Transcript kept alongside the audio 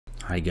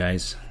Hi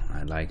guys,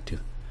 I'd like to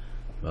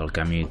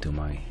welcome you to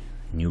my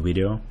new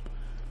video,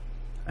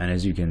 and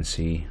as you can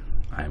see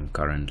I'm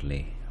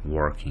currently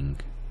working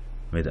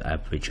with an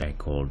app which I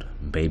called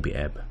Baby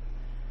app.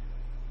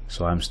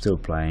 So I'm still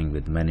playing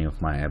with many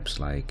of my apps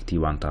like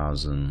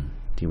T1000,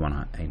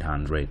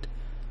 T1800,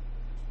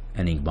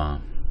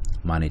 Enigma,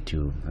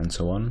 Money2 and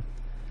so on.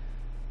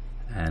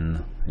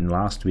 And in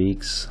last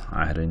weeks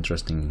I had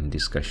interesting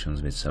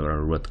discussions with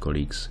several roulette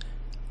colleagues,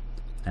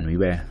 and we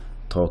were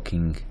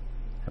talking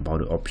about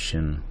the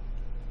option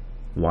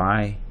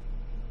why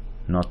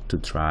not to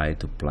try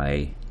to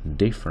play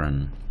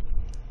different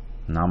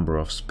number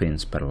of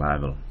spins per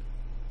level.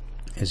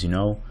 As you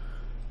know,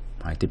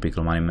 my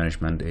typical money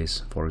management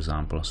is, for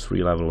example,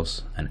 3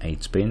 levels and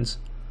 8 spins,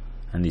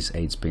 and these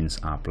 8 spins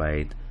are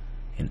played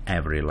in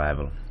every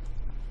level.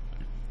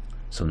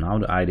 So now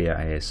the idea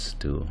is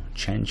to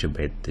change a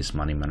bit this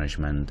money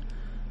management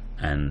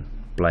and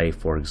play,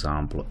 for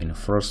example, in the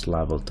first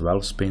level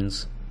 12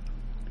 spins,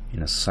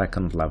 in a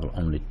second level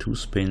only 2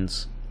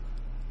 spins,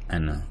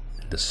 and in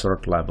the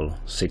third level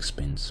 6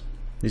 spins.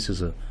 This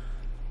is a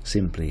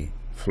simply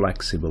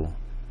flexible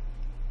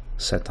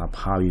setup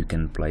how you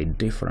can play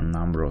different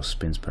number of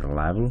spins per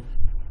level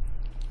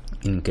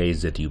in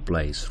case that you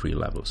play 3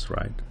 levels,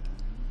 right?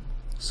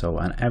 So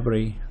on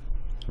every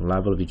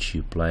level which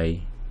you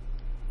play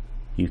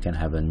you can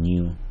have a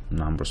new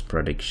numbers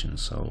prediction.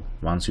 So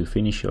once you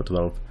finish your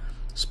 12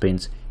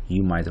 spins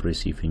you might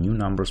receive a new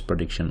numbers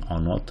prediction or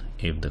not.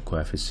 If the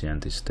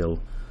coefficient is still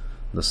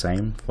the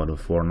same for the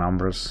 4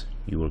 numbers,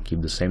 you will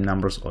keep the same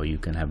numbers, or you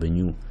can have a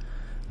new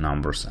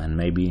numbers, and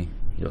maybe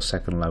your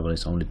second level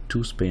is only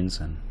 2 spins,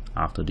 and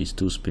after these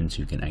 2 spins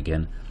you can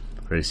again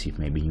receive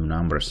maybe new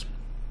numbers.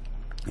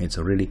 It's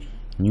a really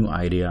new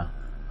idea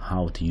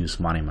how to use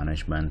money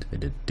management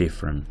with the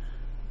different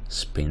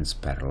spins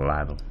per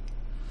level.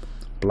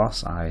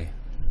 Plus I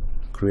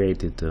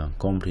created a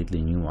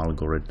completely new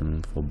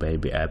algorithm for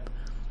Baby app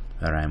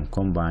where I am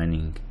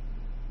combining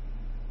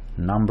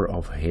number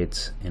of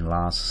hits in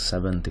last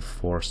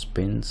 74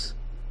 spins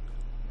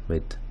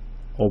with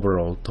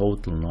overall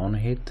total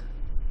non-hit.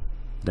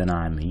 Then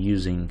I'm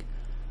using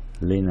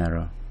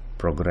linear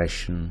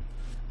progression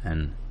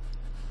and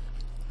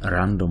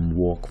random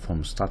walk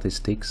from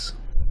statistics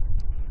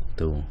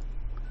to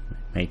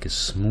make it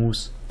smooth.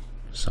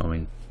 So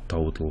in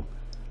total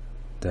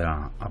there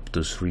are up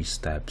to 3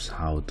 steps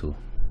how to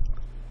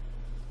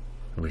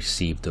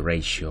receive the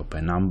ratio per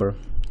number,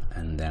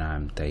 and then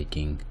I'm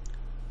taking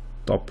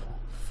top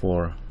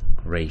 4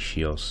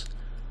 ratios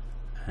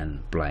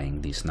and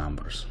playing these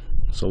numbers.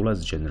 So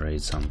let's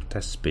generate some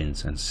test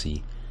spins and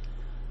see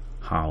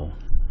how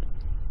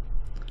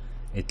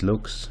it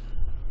looks.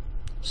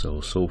 So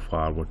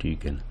far what you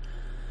can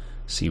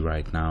see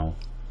right now,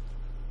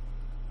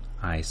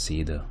 I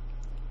see the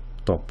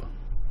top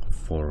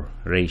 4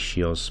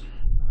 ratios.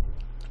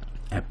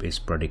 App is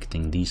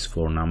predicting these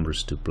 4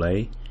 numbers to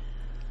play,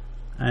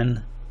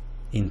 and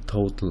in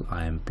total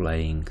I am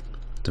playing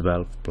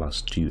 12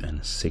 plus 2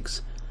 and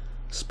 6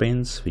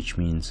 spins, which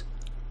means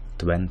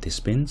 20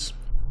 spins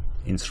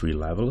in 3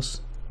 levels.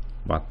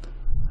 But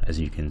as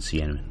you can see,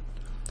 and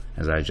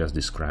as I just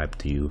described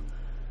to you,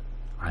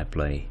 I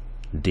play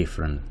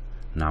different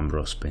number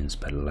of spins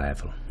per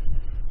level.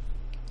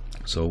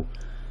 So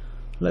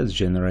let's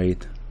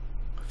generate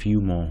a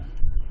few more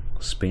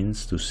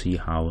spins to see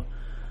how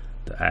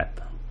the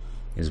app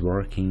is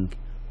working.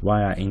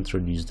 Why I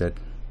introduced that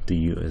to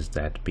you is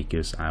that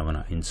because I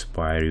want to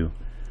inspire you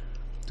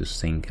to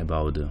think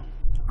about the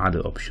other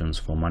options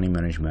for money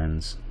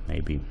management.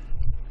 Maybe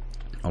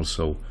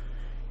also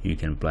you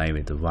can play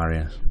with the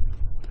various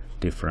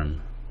different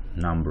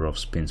number of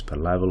spins per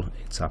level.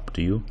 It's up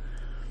to you.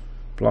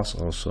 Plus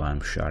also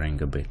I'm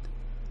sharing a bit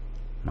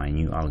my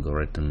new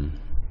algorithm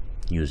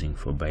using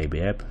for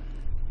Baby app.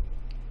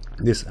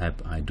 This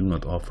app I do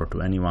not offer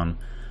to anyone.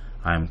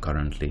 I am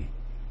currently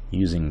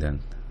using that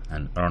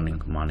and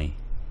earning money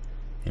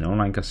in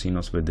online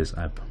casinos with this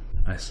app,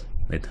 as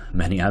with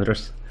many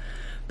others.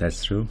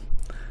 That's true.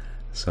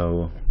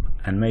 So,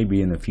 and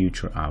maybe in the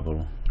future I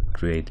will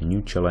create a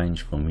new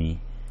challenge for me,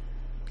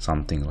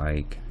 something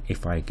like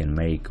if I can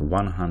make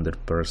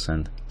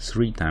 100%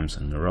 3 times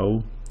in a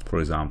row. For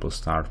example,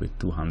 start with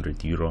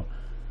 200 euro,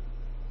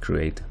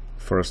 create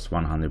first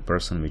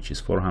 100% which is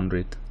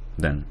 400,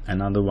 then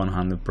another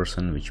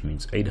 100% which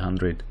means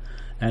 800,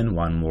 and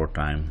one more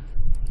time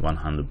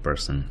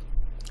 100%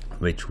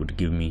 which would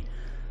give me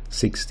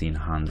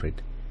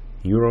 1600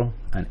 euro.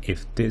 And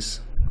if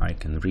this I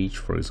can reach,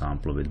 for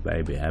example with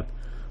Baby app,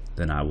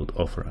 then I would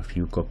offer a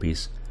few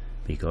copies,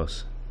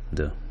 because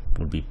the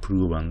would be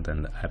proven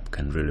that the app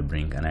can really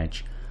bring an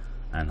edge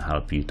and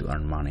help you to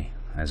earn money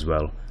as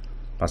well.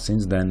 But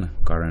since then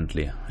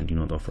currently I do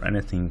not offer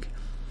anything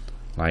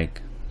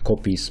like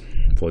copies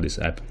for this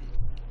app,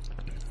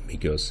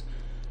 because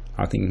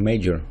I think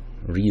major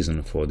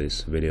reason for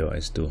this video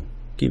is to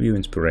give you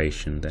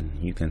inspiration. Then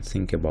you can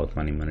think about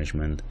money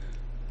management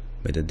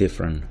with a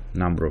different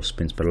number of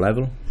spins per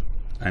level.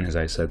 And as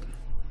I said,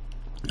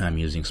 I'm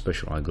using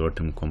special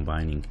algorithm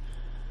combining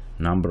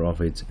number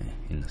of it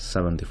in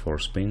 74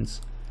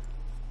 spins,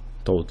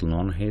 total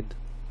non-hit.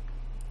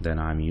 Then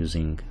I'm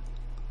using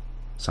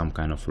some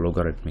kind of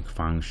logarithmic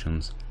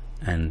functions,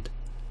 and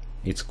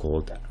it's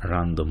called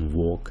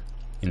RandomWalk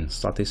in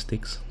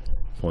statistics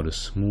for the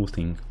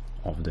smoothing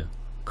of the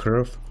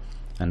curve,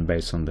 and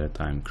based on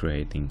that I'm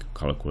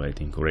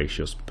calculating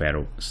ratios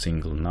per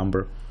single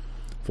number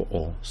for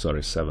all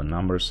 37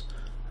 numbers,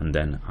 and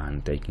then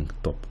I'm taking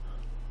top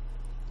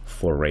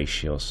 4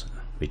 ratios,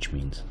 which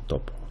means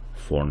top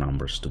 4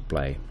 numbers to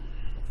play.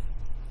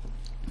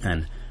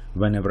 And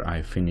whenever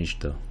I finish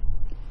the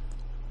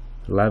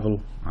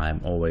level,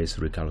 I'm always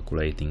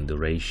recalculating the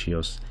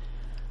ratios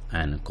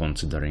and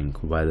considering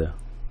whether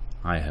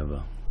I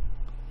have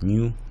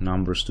new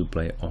numbers to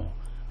play or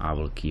I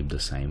will keep the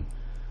same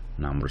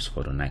numbers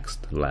for the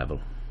next level.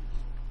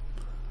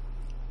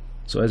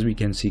 So as we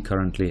can see,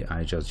 currently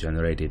I just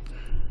generated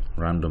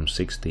random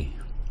 60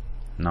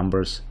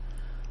 numbers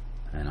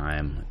and I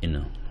am in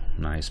a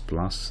nice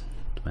plus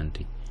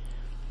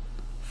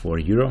 24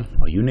 euro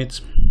or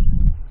units.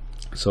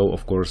 So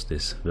of course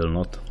this will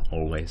not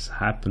always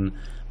happen,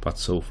 but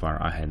so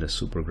far I had a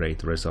super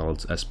great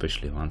results,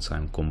 especially once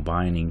I'm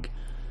combining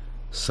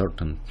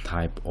certain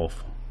type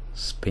of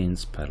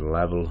spins per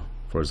level.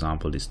 For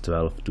example, this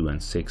 12, 2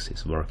 and 6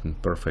 is working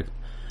perfect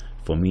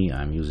for me.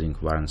 I'm using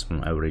variance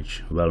from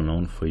average, well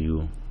known for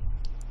you,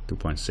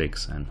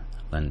 2.6 and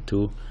Len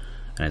 2,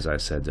 and as I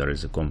said, there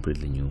is a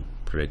completely new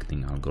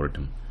predicting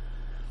algorithm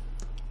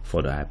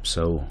for the app.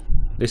 So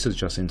this is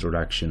just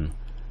introduction,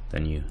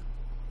 then you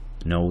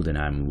know that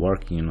I'm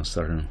working on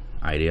certain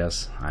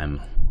ideas.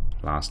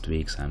 Last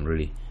weeks I'm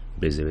really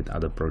busy with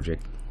other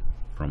projects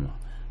from a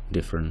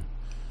different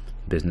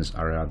business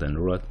area than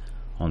roulette.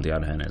 On the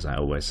other hand, as I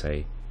always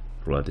say,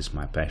 roulette is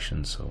my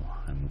passion, so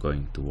I'm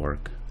going to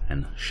work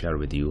and share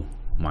with you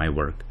my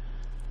work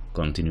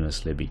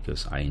continuously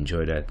because I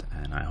enjoy that,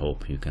 and I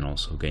hope you can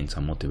also gain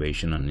some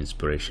motivation and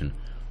inspiration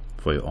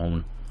for your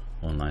own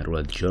online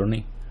roulette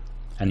journey.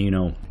 And you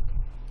know,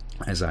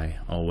 as I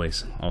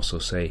always also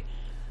say,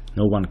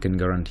 no one can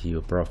guarantee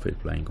you profit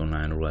playing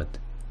online roulette,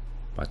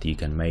 but you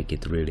can make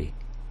it really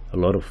a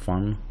lot of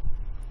fun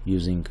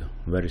using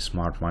very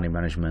smart money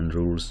management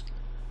rules,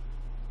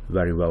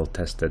 very well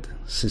tested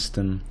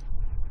system,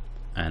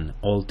 and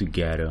all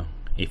together,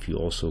 if you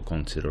also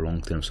consider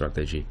long-term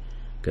strategy,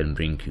 can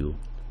bring you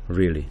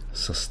really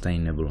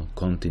sustainable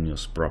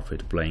continuous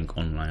profit playing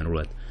online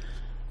roulette.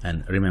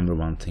 And remember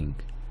one thing,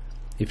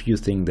 if you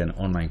think that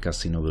online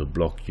casino will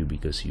block you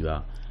because you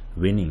are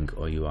winning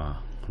or you are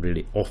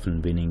really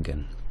often winning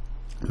and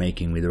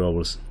making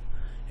withdrawals,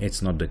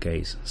 it's not the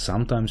case.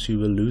 Sometimes you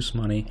will lose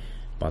money,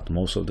 but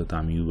most of the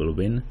time you will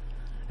win,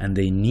 and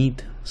they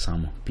need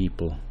some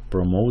people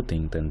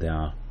promoting that they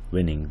are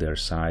winning their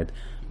side.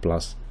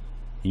 Plus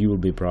you will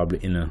be probably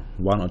in a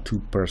 1 or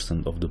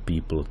 2% of the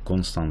people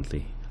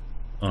constantly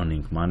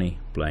earning money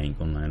playing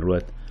online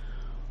roulette.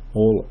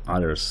 All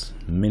others,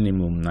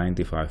 minimum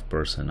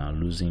 95%, are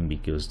losing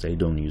because they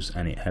don't use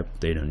any app,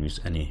 they don't use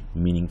any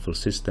meaningful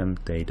system,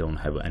 they don't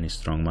have any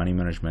strong money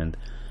management,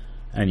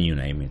 and you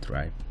name it,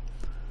 right?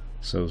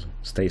 So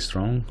stay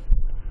strong,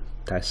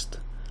 test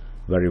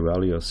very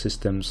well your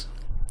systems,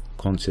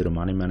 consider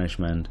money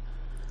management,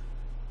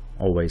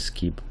 always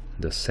keep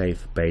the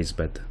safe base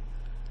bet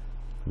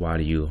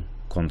while you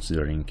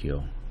considering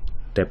your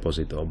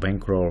deposit or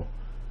bankroll,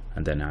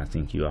 and then I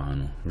think you are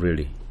on a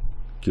really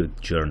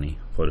good journey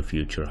for the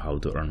future how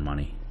to earn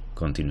money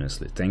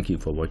continuously. Thank you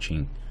for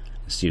watching.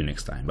 See you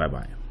next time. Bye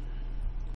bye.